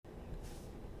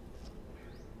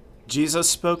Jesus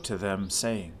spoke to them,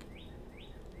 saying,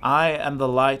 I am the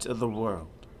light of the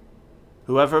world.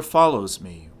 Whoever follows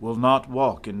me will not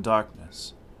walk in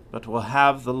darkness, but will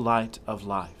have the light of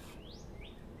life.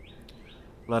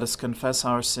 Let us confess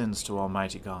our sins to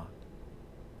Almighty God.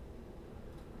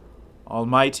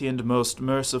 Almighty and most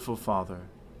merciful Father,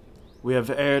 we have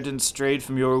erred and strayed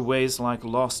from your ways like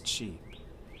lost sheep.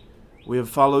 We have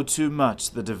followed too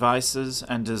much the devices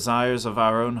and desires of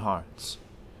our own hearts.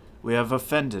 We have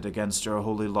offended against your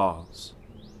holy laws.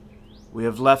 We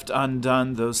have left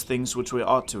undone those things which we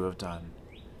ought to have done,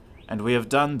 and we have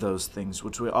done those things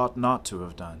which we ought not to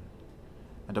have done.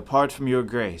 And apart from your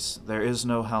grace, there is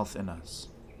no health in us.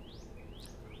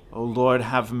 O Lord,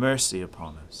 have mercy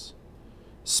upon us.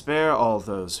 Spare all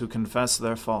those who confess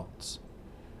their faults.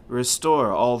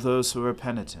 Restore all those who are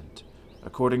penitent,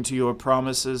 according to your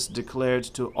promises declared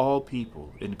to all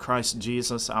people in Christ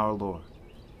Jesus our Lord.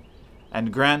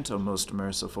 And grant, O most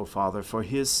merciful Father, for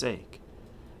his sake,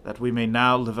 that we may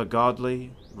now live a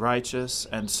godly, righteous,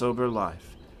 and sober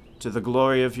life, to the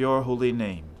glory of your holy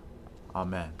name.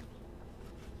 Amen.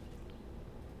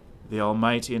 The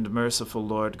Almighty and merciful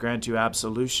Lord grant you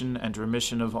absolution and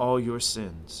remission of all your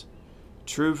sins,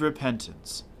 true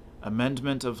repentance,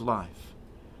 amendment of life,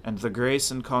 and the grace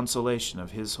and consolation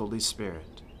of his Holy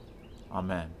Spirit.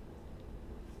 Amen.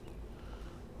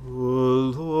 O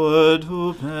Lord,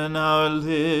 open our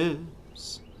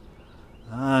lips,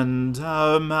 and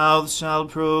our mouth shall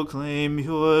proclaim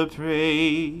your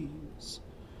praise.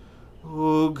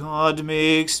 O God,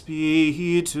 make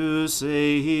speed to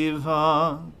save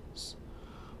us.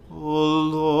 O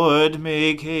Lord,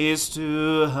 make haste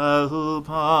to help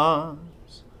us.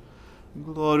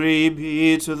 Glory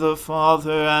be to the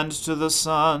Father, and to the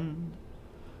Son,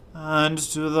 and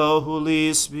to the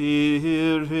Holy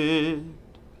Spirit,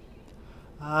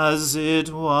 as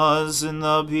it was in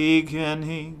the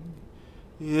beginning,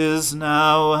 is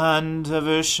now, and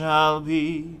ever shall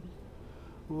be,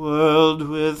 world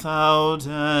without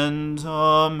end.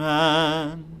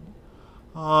 Amen.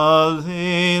 Alleluia.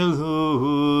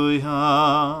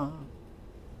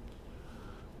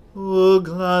 O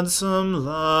gladsome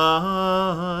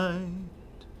light,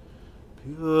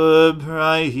 pure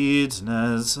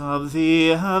brightness of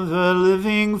the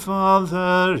ever-living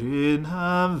Father in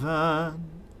heaven,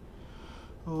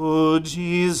 O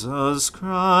Jesus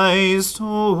Christ,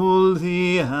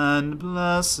 holy and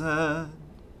blessed,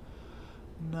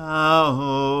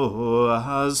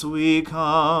 now as we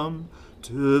come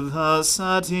to the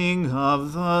setting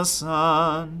of the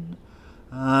sun,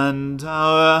 and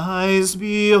our eyes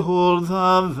behold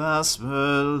the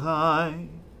vesper light,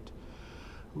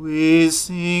 we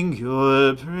sing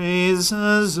your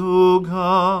praises, O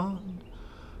God,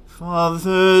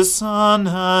 Father, Son,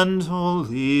 and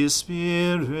Holy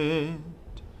Spirit.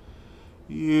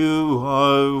 You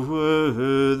are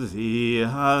worthy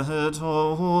at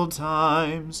all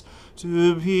times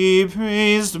to be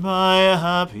praised by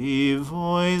happy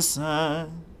voices,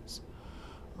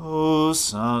 O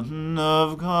Son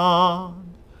of God,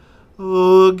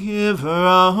 O Giver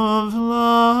of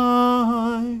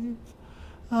life,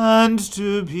 and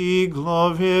to be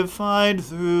glorified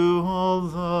through all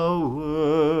the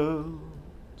world.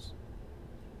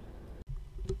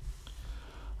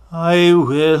 I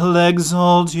will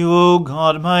exalt you, O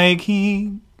God, my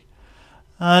King,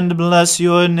 and bless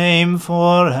your name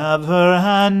forever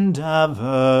and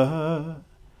ever.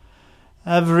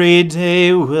 Every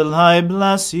day will I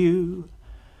bless you,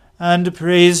 and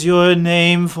praise your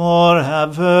name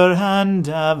forever and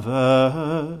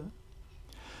ever.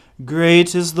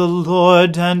 Great is the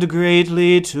Lord, and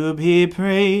greatly to be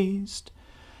praised.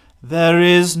 There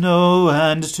is no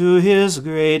end to his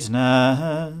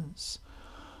greatness.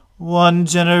 One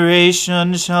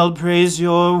generation shall praise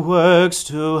your works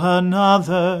to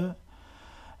another,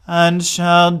 and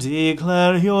shall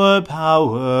declare your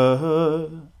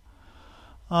power.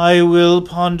 I will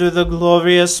ponder the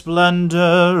glorious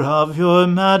splendor of your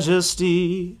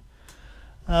majesty,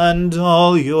 and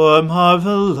all your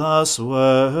marvelous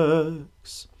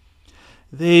works.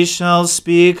 They shall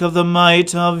speak of the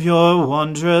might of your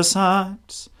wondrous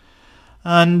acts,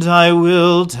 and I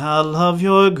will tell of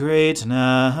your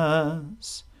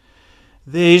greatness.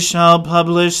 They shall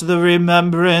publish the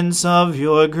remembrance of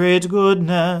your great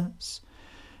goodness.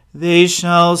 They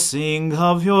shall sing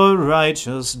of your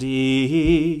righteous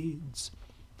deeds.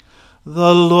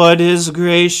 The Lord is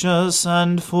gracious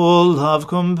and full of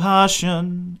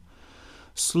compassion,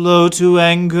 slow to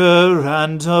anger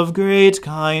and of great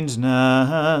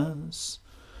kindness.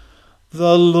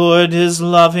 The Lord is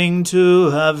loving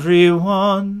to every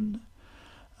one,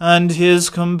 and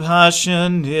his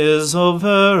compassion is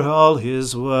over all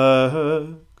his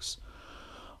works.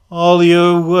 All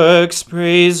your works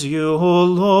praise you, O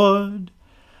Lord,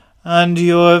 and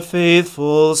your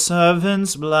faithful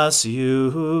servants bless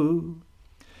you.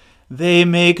 They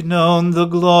make known the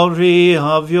glory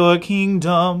of your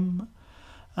kingdom,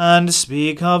 and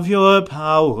speak of your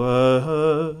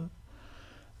power,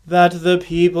 that the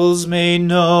peoples may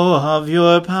know of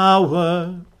your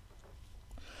power,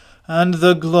 and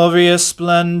the glorious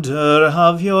splendor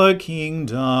of your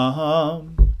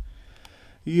kingdom.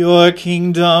 Your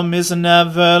kingdom is an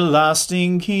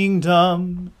everlasting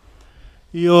kingdom.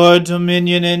 Your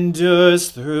dominion endures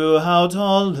throughout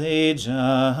all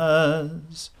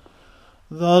ages.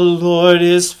 The Lord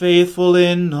is faithful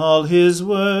in all his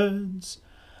words,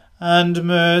 and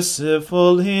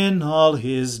merciful in all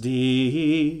his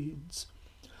deeds.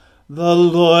 The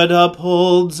Lord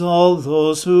upholds all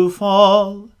those who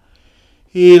fall.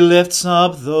 He lifts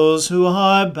up those who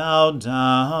are bowed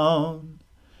down.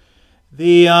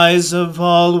 The eyes of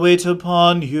all wait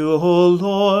upon you, O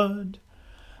Lord,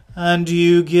 and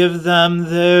you give them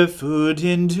their food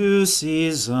in due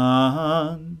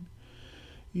season.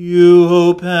 You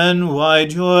open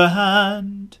wide your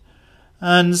hand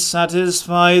and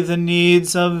satisfy the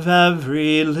needs of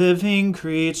every living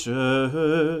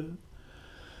creature.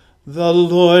 The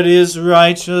Lord is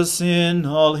righteous in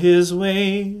all his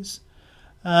ways,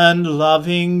 and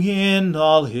loving in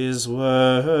all his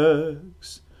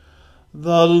works.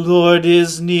 The Lord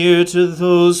is near to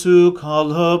those who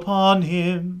call upon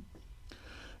him,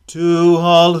 to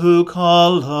all who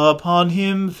call upon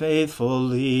him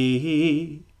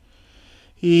faithfully.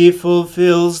 He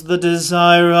fulfills the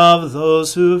desire of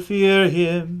those who fear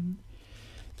him.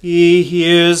 He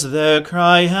hears their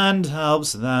cry and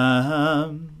helps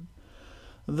them.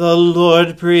 The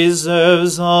Lord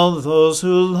preserves all those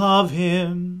who love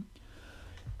him,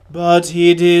 but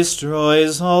he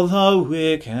destroys all the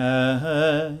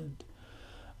wicked.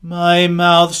 My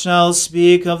mouth shall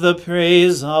speak of the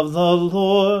praise of the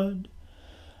Lord.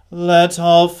 Let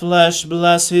all flesh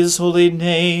bless his holy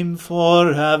name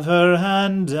forever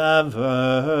and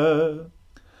ever.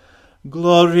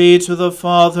 Glory to the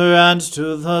Father and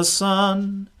to the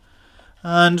Son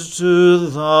and to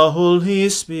the Holy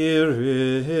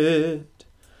Spirit,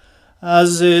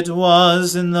 as it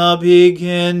was in the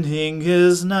beginning,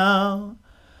 is now,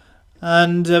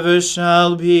 and ever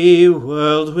shall be,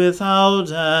 world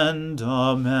without end.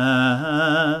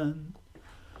 Amen.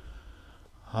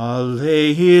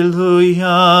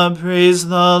 Alleluia, praise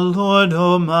the Lord,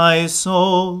 O my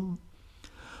soul.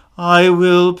 I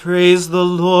will praise the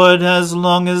Lord as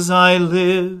long as I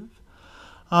live.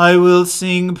 I will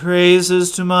sing praises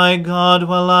to my God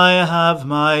while I have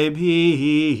my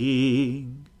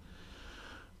being.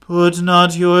 Put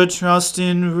not your trust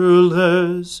in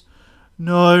rulers,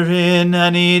 nor in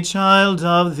any child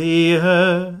of the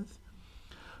earth,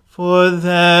 for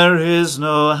there is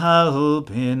no help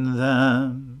in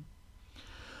them.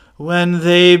 When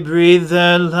they breathe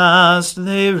their last,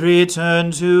 they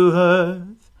return to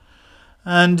earth,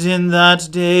 and in that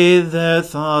day their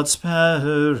thoughts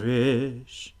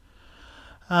perish.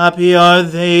 Happy are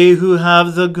they who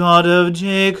have the God of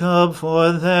Jacob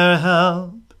for their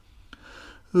help,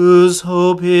 whose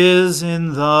hope is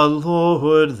in the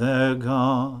Lord their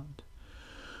God,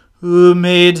 who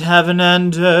made heaven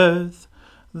and earth,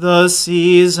 the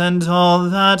seas and all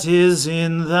that is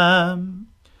in them,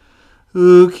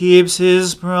 who keeps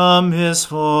his promise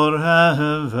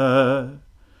forever,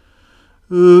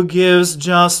 who gives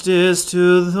justice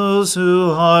to those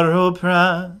who are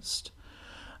oppressed,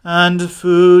 and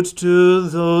food to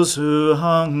those who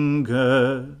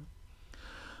hunger.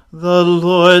 The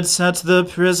Lord sets the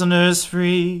prisoners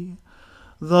free.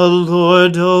 The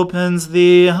Lord opens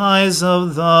the eyes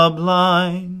of the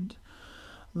blind.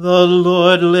 The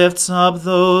Lord lifts up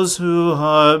those who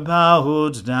are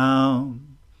bowed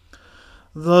down.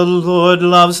 The Lord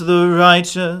loves the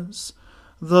righteous.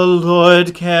 The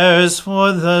Lord cares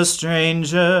for the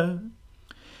stranger.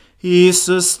 He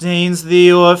sustains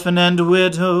the orphan and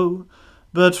widow,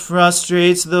 but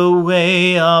frustrates the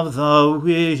way of the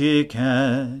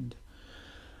wicked.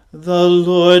 The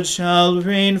Lord shall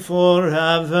reign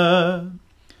forever.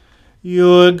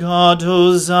 Your God,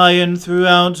 O Zion,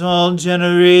 throughout all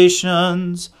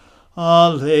generations.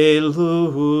 Alleluia.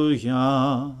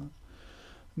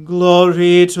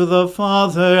 Glory to the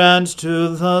Father, and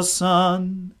to the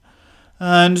Son,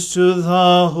 and to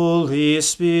the Holy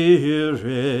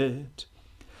Spirit,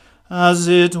 as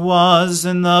it was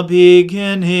in the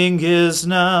beginning, is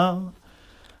now,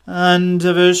 and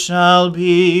ever shall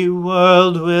be,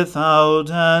 world without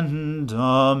end.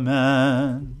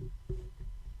 Amen.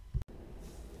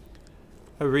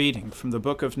 A reading from the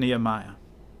book of Nehemiah.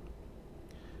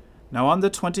 Now on the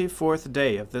 24th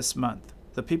day of this month,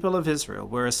 the people of Israel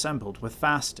were assembled with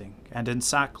fasting, and in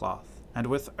sackcloth, and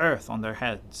with earth on their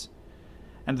heads.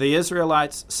 And the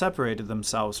Israelites separated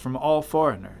themselves from all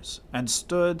foreigners, and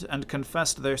stood and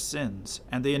confessed their sins,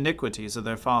 and the iniquities of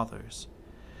their fathers.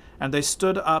 And they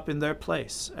stood up in their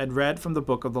place, and read from the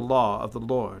book of the law of the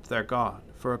Lord their God,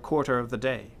 for a quarter of the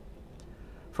day.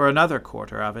 For another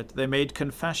quarter of it they made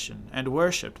confession, and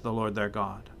worshipped the Lord their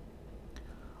God.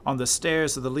 On the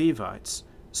stairs of the Levites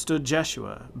stood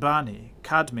Jeshua, Bani,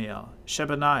 Kadmiel,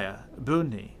 Shebaniah,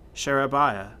 Bunni,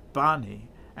 Sherebiah, Bani,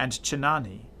 and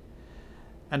Chinani.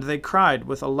 And they cried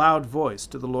with a loud voice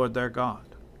to the Lord their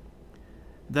God.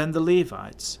 Then the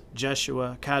Levites,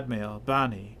 Jeshua, Kadmiel,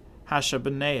 Bani,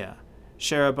 Hashabneiah,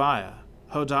 Sherebiah,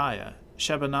 Hodiah,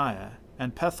 Shebaniah,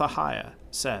 and Pethahiah,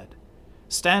 said,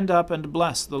 Stand up and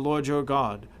bless the Lord your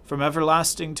God, from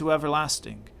everlasting to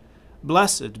everlasting.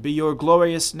 Blessed be your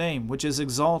glorious name, which is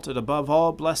exalted above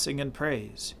all blessing and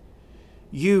praise.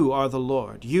 You are the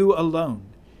Lord, you alone.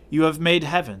 You have made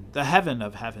heaven, the heaven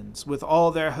of heavens, with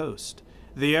all their host,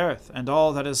 the earth and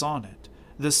all that is on it,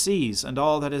 the seas and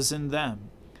all that is in them,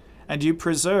 and you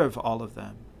preserve all of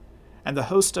them. And the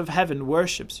host of heaven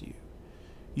worships you.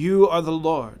 You are the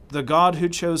Lord, the God who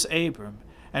chose Abram,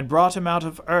 and brought him out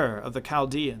of Ur of the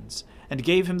Chaldeans, and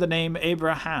gave him the name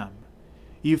Abraham.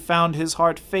 You found his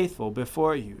heart faithful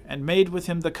before you, and made with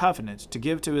him the covenant to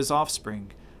give to his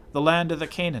offspring the land of the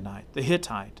Canaanite, the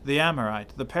Hittite, the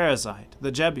Amorite, the Perizzite,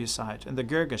 the Jebusite, and the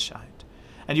Girgashite.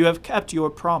 And you have kept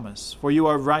your promise, for you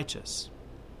are righteous.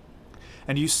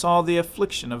 And you saw the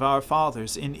affliction of our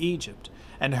fathers in Egypt,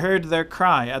 and heard their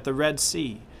cry at the Red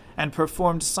Sea, and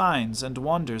performed signs and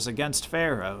wonders against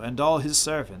Pharaoh and all his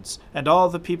servants, and all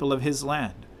the people of his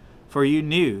land. For you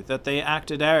knew that they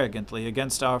acted arrogantly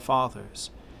against our fathers.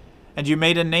 And you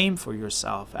made a name for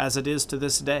yourself, as it is to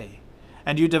this day.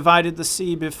 And you divided the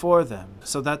sea before them,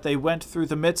 so that they went through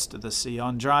the midst of the sea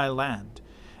on dry land.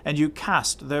 And you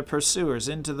cast their pursuers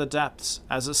into the depths,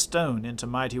 as a stone into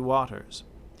mighty waters.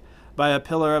 By a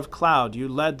pillar of cloud you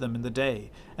led them in the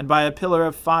day, and by a pillar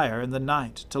of fire in the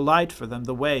night, to light for them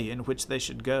the way in which they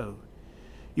should go.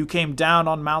 You came down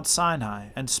on Mount Sinai,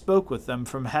 and spoke with them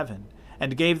from heaven,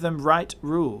 and gave them right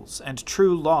rules, and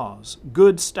true laws,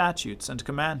 good statutes and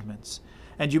commandments.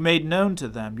 And you made known to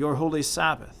them your holy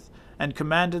Sabbath, and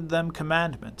commanded them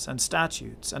commandments and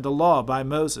statutes, and a law by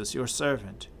Moses your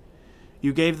servant.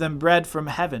 You gave them bread from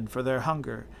heaven for their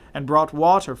hunger, and brought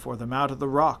water for them out of the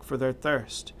rock for their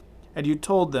thirst. And you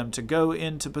told them to go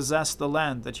in to possess the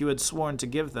land that you had sworn to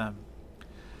give them.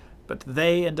 But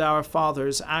they and our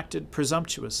fathers acted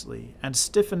presumptuously, and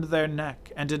stiffened their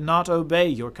neck, and did not obey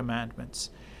your commandments.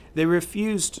 They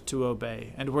refused to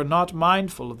obey, and were not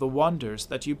mindful of the wonders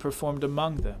that you performed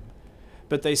among them.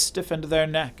 But they stiffened their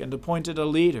neck, and appointed a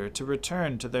leader to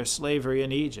return to their slavery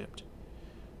in Egypt.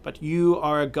 But you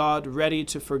are a God ready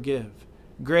to forgive,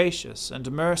 gracious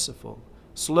and merciful,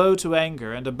 slow to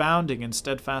anger, and abounding in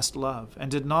steadfast love, and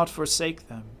did not forsake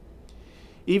them.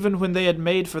 Even when they had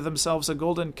made for themselves a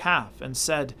golden calf, and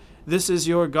said, This is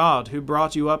your God who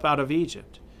brought you up out of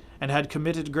Egypt, and had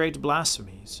committed great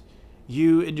blasphemies,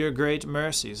 you in your great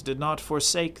mercies did not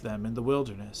forsake them in the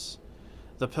wilderness.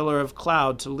 The pillar of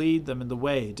cloud to lead them in the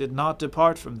way did not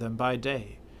depart from them by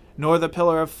day, nor the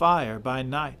pillar of fire by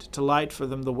night to light for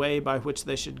them the way by which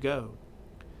they should go.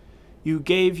 You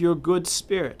gave your good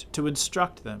spirit to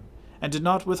instruct them, and did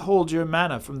not withhold your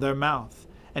manna from their mouth,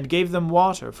 and gave them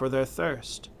water for their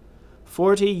thirst.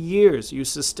 40 years you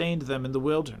sustained them in the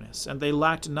wilderness, and they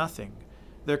lacked nothing.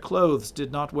 Their clothes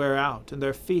did not wear out, and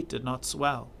their feet did not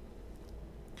swell.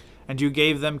 And you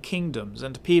gave them kingdoms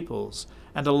and peoples,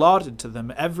 and allotted to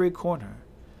them every corner.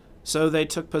 So they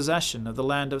took possession of the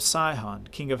land of Sihon,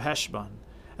 king of Heshbon,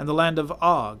 and the land of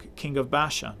Og, king of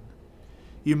Bashan.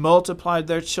 You multiplied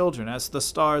their children as the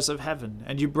stars of heaven,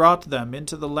 and you brought them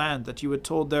into the land that you had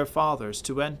told their fathers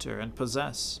to enter and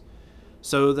possess.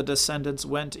 So the descendants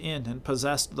went in and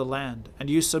possessed the land, and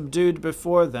you subdued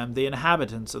before them the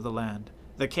inhabitants of the land,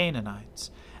 the Canaanites,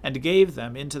 and gave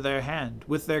them into their hand,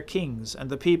 with their kings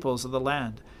and the peoples of the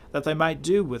land, that they might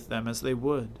do with them as they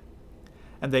would.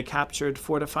 And they captured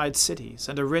fortified cities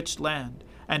and a rich land,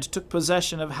 and took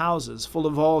possession of houses full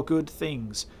of all good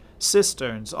things,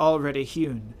 cisterns already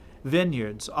hewn,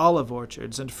 vineyards, olive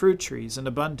orchards, and fruit trees in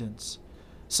abundance.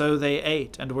 So they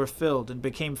ate and were filled, and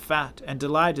became fat, and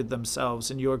delighted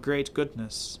themselves in your great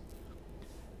goodness.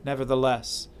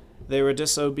 Nevertheless, They were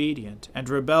disobedient, and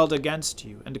rebelled against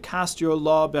you, and cast your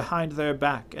law behind their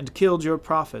back, and killed your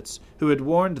prophets, who had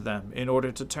warned them, in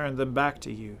order to turn them back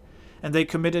to you. And they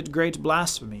committed great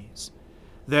blasphemies.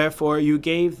 Therefore you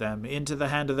gave them into the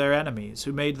hand of their enemies,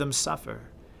 who made them suffer.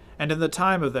 And in the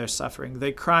time of their suffering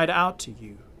they cried out to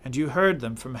you, and you heard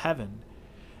them from heaven.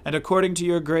 And according to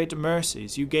your great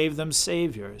mercies you gave them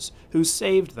saviors, who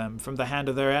saved them from the hand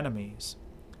of their enemies.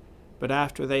 But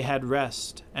after they had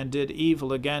rest, and did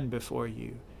evil again before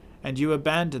you, and you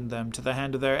abandoned them to the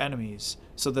hand of their enemies,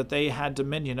 so that they had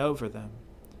dominion over them.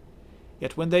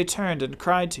 Yet when they turned and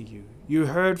cried to you, you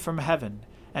heard from heaven,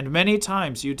 and many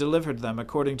times you delivered them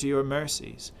according to your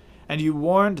mercies, and you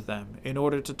warned them in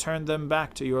order to turn them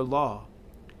back to your law.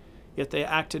 Yet they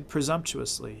acted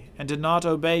presumptuously, and did not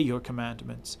obey your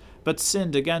commandments, but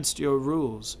sinned against your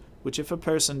rules, which if a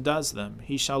person does them,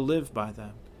 he shall live by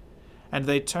them. And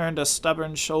they turned a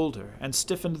stubborn shoulder, and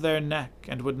stiffened their neck,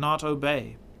 and would not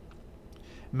obey.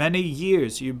 Many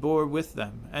years you bore with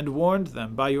them, and warned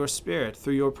them by your Spirit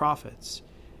through your prophets.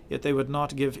 Yet they would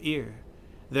not give ear.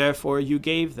 Therefore you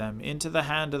gave them into the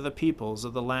hand of the peoples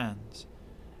of the lands.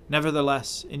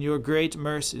 Nevertheless, in your great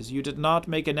mercies you did not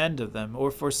make an end of them,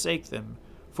 or forsake them,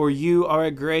 for you are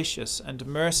a gracious and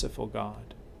merciful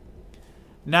God.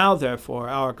 Now therefore,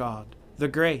 our God, the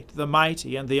great, the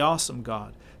mighty, and the awesome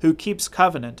God, who keeps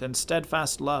covenant and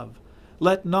steadfast love,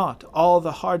 let not all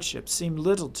the hardship seem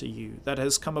little to you that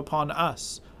has come upon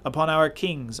us, upon our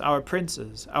kings, our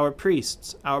princes, our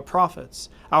priests, our prophets,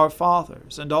 our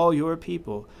fathers, and all your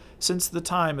people, since the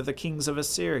time of the kings of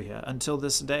Assyria until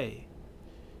this day.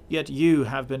 Yet you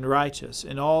have been righteous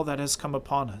in all that has come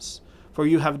upon us, for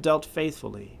you have dealt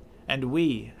faithfully, and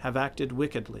we have acted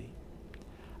wickedly.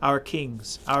 Our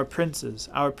kings, our princes,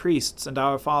 our priests, and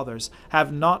our fathers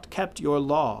have not kept your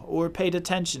law, or paid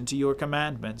attention to your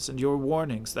commandments and your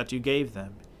warnings that you gave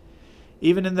them.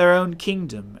 Even in their own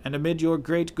kingdom, and amid your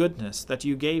great goodness that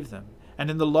you gave them, and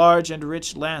in the large and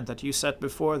rich land that you set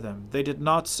before them, they did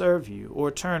not serve you, or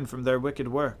turn from their wicked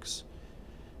works.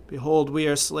 Behold, we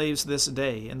are slaves this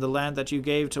day in the land that you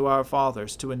gave to our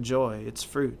fathers to enjoy its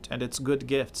fruit and its good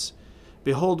gifts.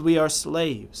 Behold, we are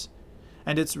slaves,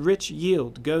 and its rich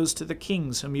yield goes to the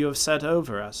kings whom you have set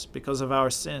over us because of our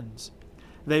sins.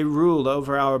 They rule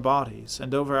over our bodies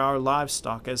and over our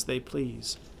livestock as they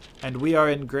please, and we are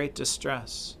in great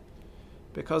distress.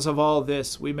 Because of all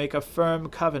this, we make a firm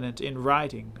covenant in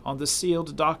writing. On the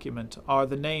sealed document are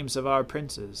the names of our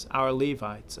princes, our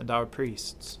Levites, and our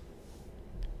priests.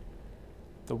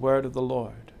 The word of the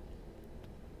Lord.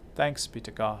 Thanks be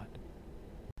to God.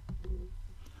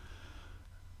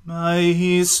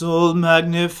 My soul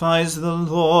magnifies the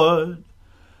Lord.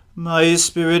 My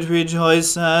spirit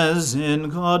rejoices in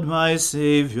God my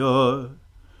Saviour.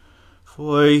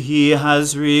 For he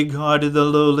has regarded the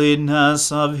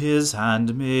lowliness of his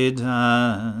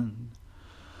handmaiden.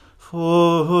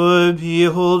 For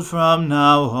behold, from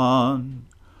now on,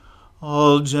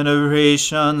 all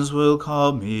generations will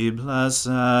call me blessed.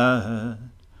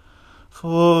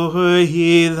 For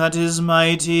he that is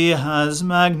mighty has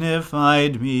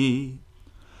magnified me,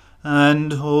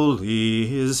 and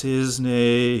holy is his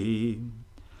name.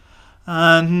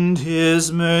 And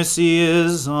his mercy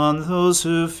is on those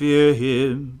who fear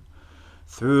him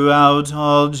throughout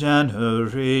all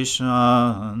generations.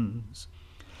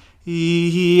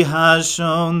 He has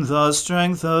shown the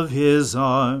strength of his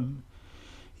arm.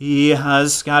 He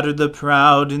has scattered the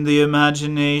proud in the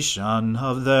imagination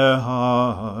of their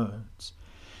hearts.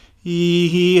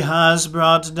 He has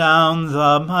brought down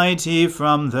the mighty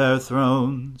from their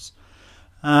thrones,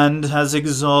 and has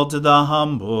exalted the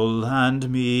humble and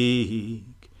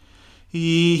meek.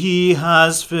 He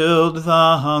has filled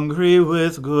the hungry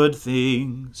with good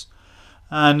things,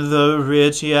 and the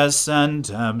rich he has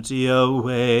sent empty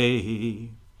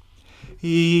away.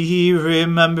 He,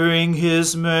 remembering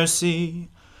his mercy,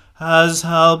 has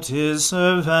helped his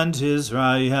servant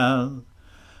Israel,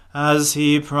 as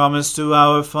he promised to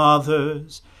our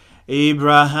fathers,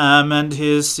 Abraham and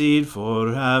his seed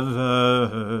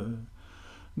forever.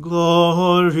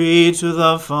 Glory to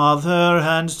the Father,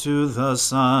 and to the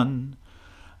Son,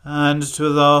 and to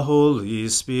the Holy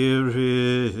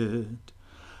Spirit,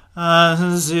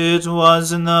 as it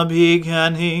was in the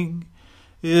beginning,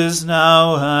 is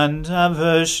now, and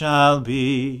ever shall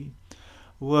be,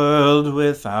 world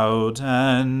without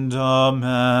end.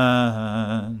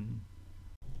 Amen.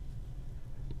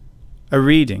 A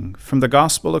reading from the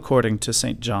Gospel according to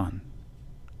St. John.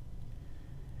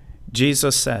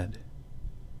 Jesus said,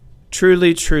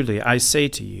 "Truly, truly, I say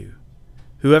to you,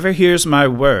 whoever hears my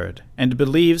word and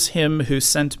believes him who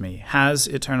sent me has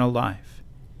eternal life.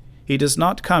 He does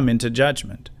not come into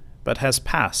judgment, but has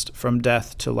passed from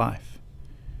death to life.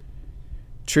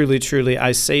 Truly, truly,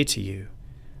 I say to you,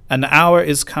 an hour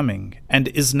is coming, and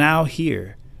is now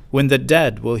here, when the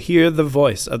dead will hear the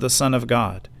voice of the Son of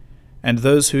God, and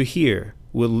those who hear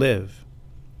will live.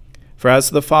 For as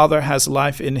the Father has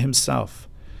life in himself,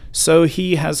 so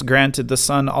he has granted the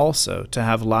Son also to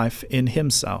have life in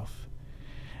himself.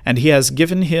 And he has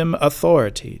given him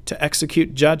authority to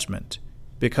execute judgment,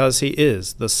 because he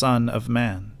is the Son of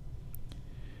Man.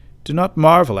 Do not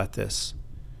marvel at this,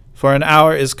 for an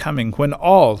hour is coming when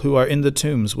all who are in the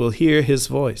tombs will hear his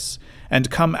voice, and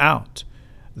come out,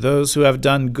 those who have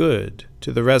done good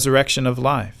to the resurrection of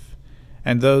life,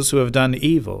 and those who have done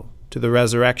evil to the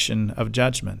resurrection of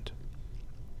judgment.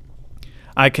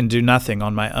 I can do nothing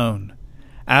on my own.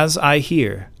 As I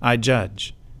hear, I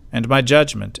judge, and my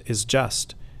judgment is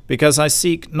just, because I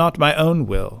seek not my own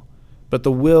will, but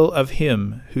the will of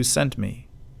him who sent me.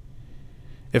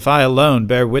 If I alone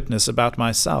bear witness about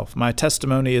myself, my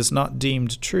testimony is not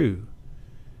deemed true.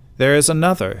 There is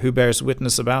another who bears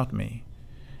witness about me,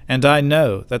 and I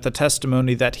know that the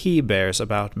testimony that he bears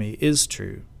about me is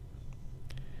true.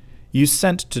 You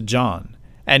sent to John,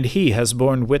 and he has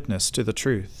borne witness to the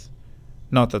truth.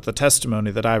 Not that the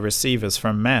testimony that I receive is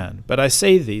from man, but I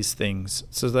say these things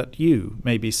so that you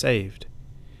may be saved.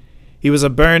 He was a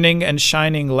burning and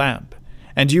shining lamp,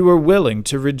 and you were willing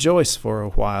to rejoice for a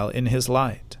while in his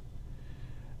light.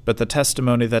 But the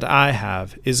testimony that I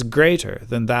have is greater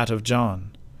than that of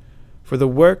John. For the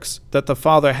works that the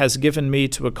Father has given me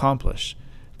to accomplish,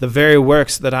 the very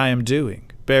works that I am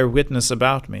doing, bear witness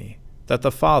about me, that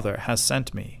the Father has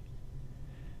sent me.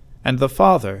 And the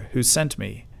Father who sent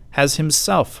me has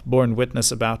himself borne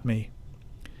witness about me.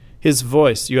 His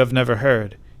voice you have never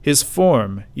heard, his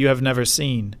form you have never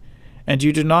seen, and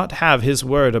you do not have his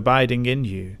word abiding in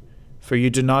you, for you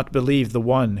do not believe the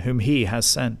one whom he has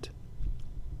sent.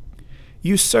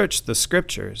 You search the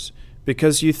Scriptures,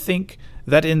 because you think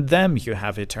that in them you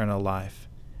have eternal life,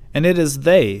 and it is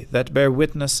they that bear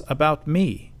witness about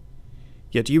me.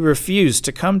 Yet you refuse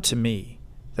to come to me,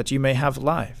 that you may have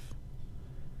life.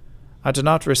 I do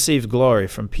not receive glory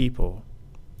from people,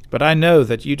 but I know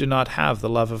that you do not have the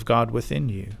love of God within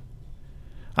you.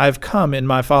 I have come in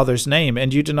my Father's name,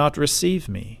 and you do not receive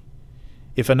me.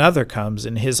 If another comes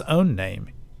in his own name,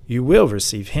 you will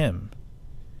receive him.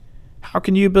 How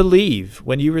can you believe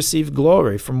when you receive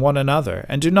glory from one another,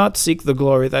 and do not seek the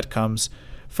glory that comes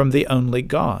from the only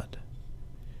God?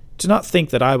 Do not think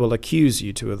that I will accuse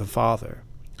you to the Father.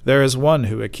 There is one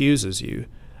who accuses you,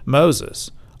 Moses,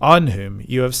 on whom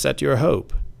you have set your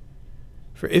hope.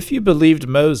 For if you believed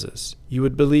Moses, you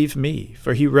would believe me,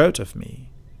 for he wrote of me.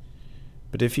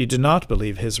 But if you do not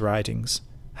believe his writings,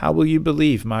 how will you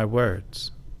believe my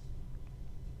words?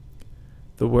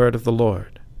 The word of the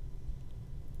Lord.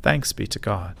 Thanks be to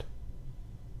God.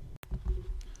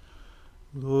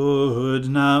 Lord,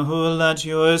 now let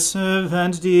your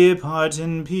servant depart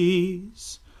in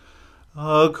peace,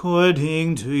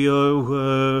 according to your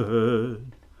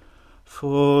word.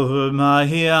 For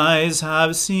my eyes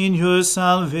have seen your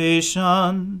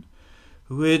salvation,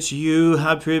 which you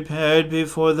have prepared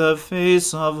before the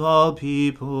face of all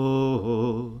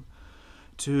people,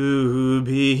 to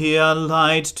be a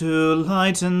light to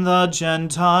lighten the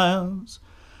Gentiles,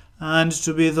 and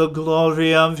to be the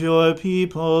glory of your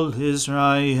people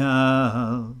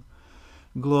Israel.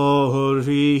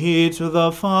 Glory to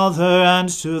the Father, and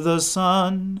to the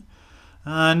Son,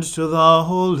 and to the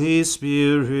Holy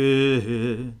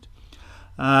Spirit,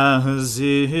 as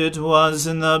it was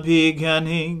in the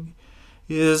beginning,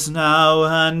 is now,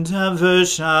 and ever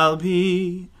shall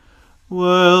be,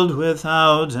 world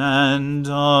without end.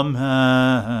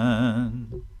 Amen.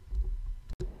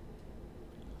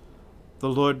 The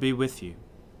Lord be with you.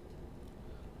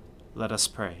 Let us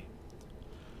pray.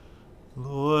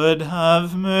 Lord,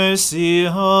 have mercy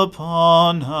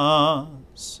upon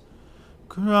us.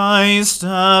 Christ,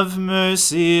 have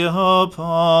mercy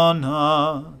upon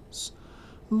us.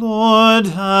 Lord,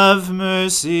 have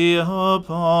mercy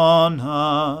upon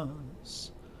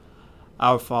us.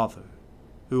 Our Father,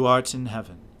 who art in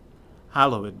heaven,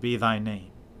 hallowed be thy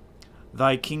name.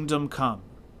 Thy kingdom come,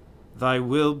 thy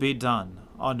will be done,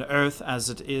 on earth as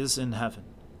it is in heaven.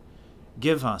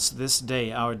 Give us this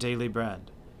day our daily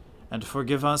bread, and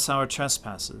forgive us our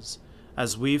trespasses,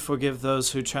 as we forgive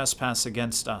those who trespass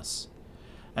against us.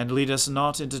 And lead us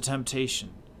not into temptation,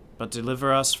 but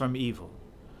deliver us from evil.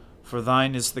 For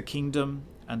thine is the kingdom,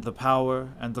 and the power,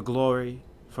 and the glory,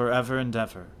 forever and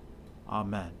ever.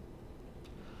 Amen.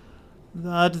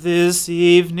 That this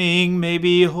evening may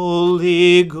be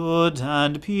holy, good,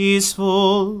 and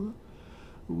peaceful,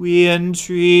 We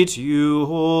entreat you,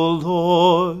 O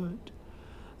Lord,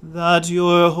 that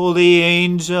your holy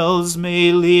angels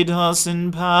may lead us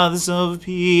in paths of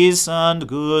peace and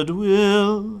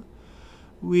goodwill.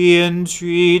 We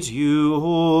entreat you,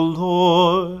 O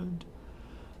Lord,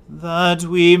 that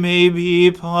we may be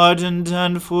pardoned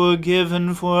and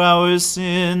forgiven for our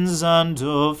sins and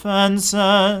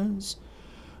offenses.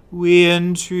 We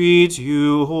entreat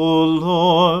you, O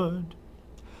Lord,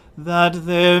 that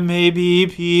there may be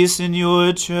peace in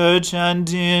your church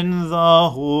and in the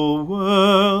whole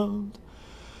world.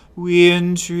 We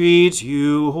entreat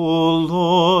you, O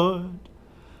Lord,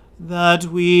 that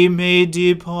we may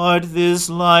depart this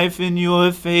life in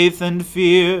your faith and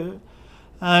fear,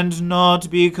 and not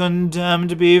be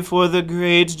condemned before the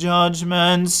great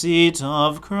judgment seat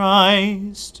of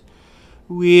Christ.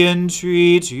 We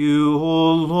entreat you,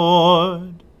 O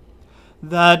Lord,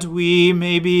 that we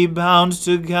may be bound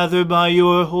together by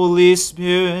your Holy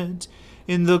Spirit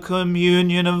in the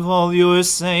communion of all your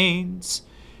saints,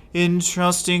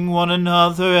 entrusting one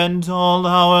another and all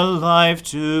our life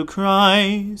to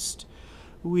Christ.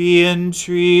 We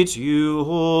entreat you,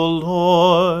 O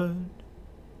Lord.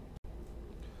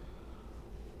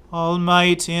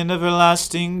 Almighty and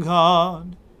everlasting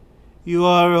God, you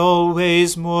are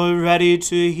always more ready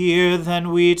to hear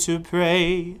than we to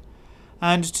pray,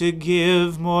 and to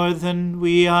give more than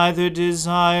we either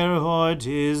desire or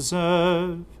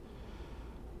deserve.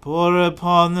 Pour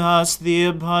upon us the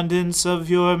abundance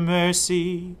of your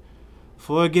mercy,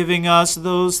 forgiving us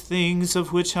those things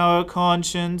of which our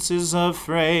conscience is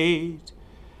afraid,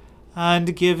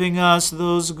 and giving us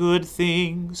those good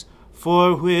things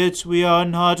for which we are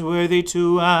not worthy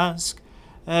to ask,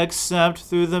 except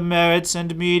through the merits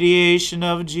and mediation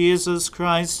of Jesus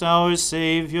Christ our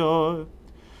Saviour,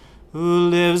 who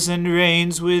lives and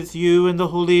reigns with you in the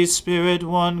Holy Spirit,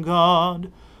 one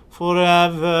God,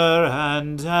 forever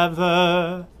and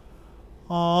ever.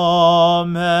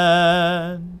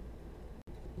 Amen.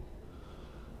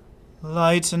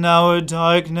 Lighten our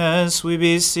darkness, we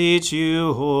beseech you,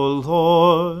 O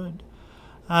Lord,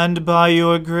 and by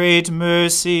your great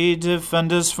mercy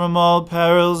defend us from all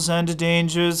perils and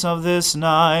dangers of this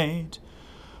night,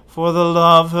 for the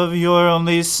love of your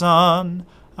only Son,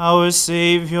 our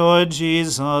Saviour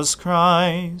Jesus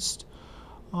Christ.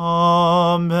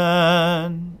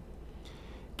 Amen.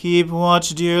 Keep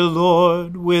watch, dear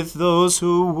Lord, with those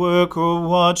who work or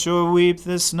watch or weep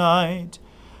this night,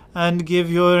 and give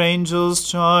your angels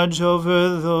charge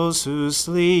over those who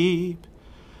sleep.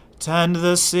 Tend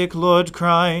the sick, Lord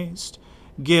Christ.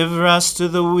 Give rest to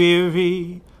the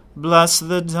weary. Bless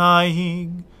the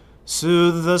dying.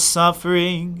 Soothe the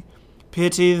suffering.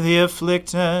 Pity the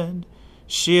afflicted.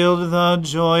 Shield the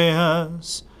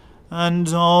joyous.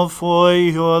 And all for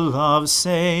your love's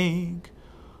sake.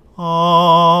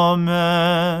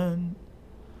 Amen.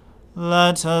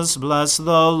 Let us bless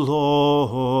the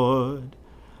Lord.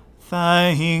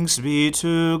 Thanks be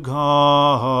to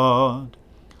God.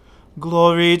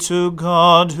 Glory to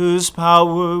God, whose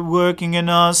power working in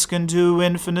us can do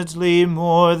infinitely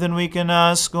more than we can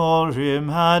ask or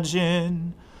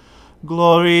imagine.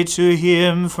 Glory to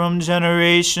him from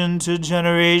generation to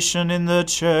generation in the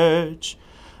church,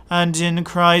 and in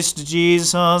Christ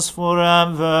Jesus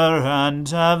forever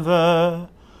and ever.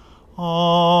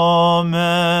 Amen.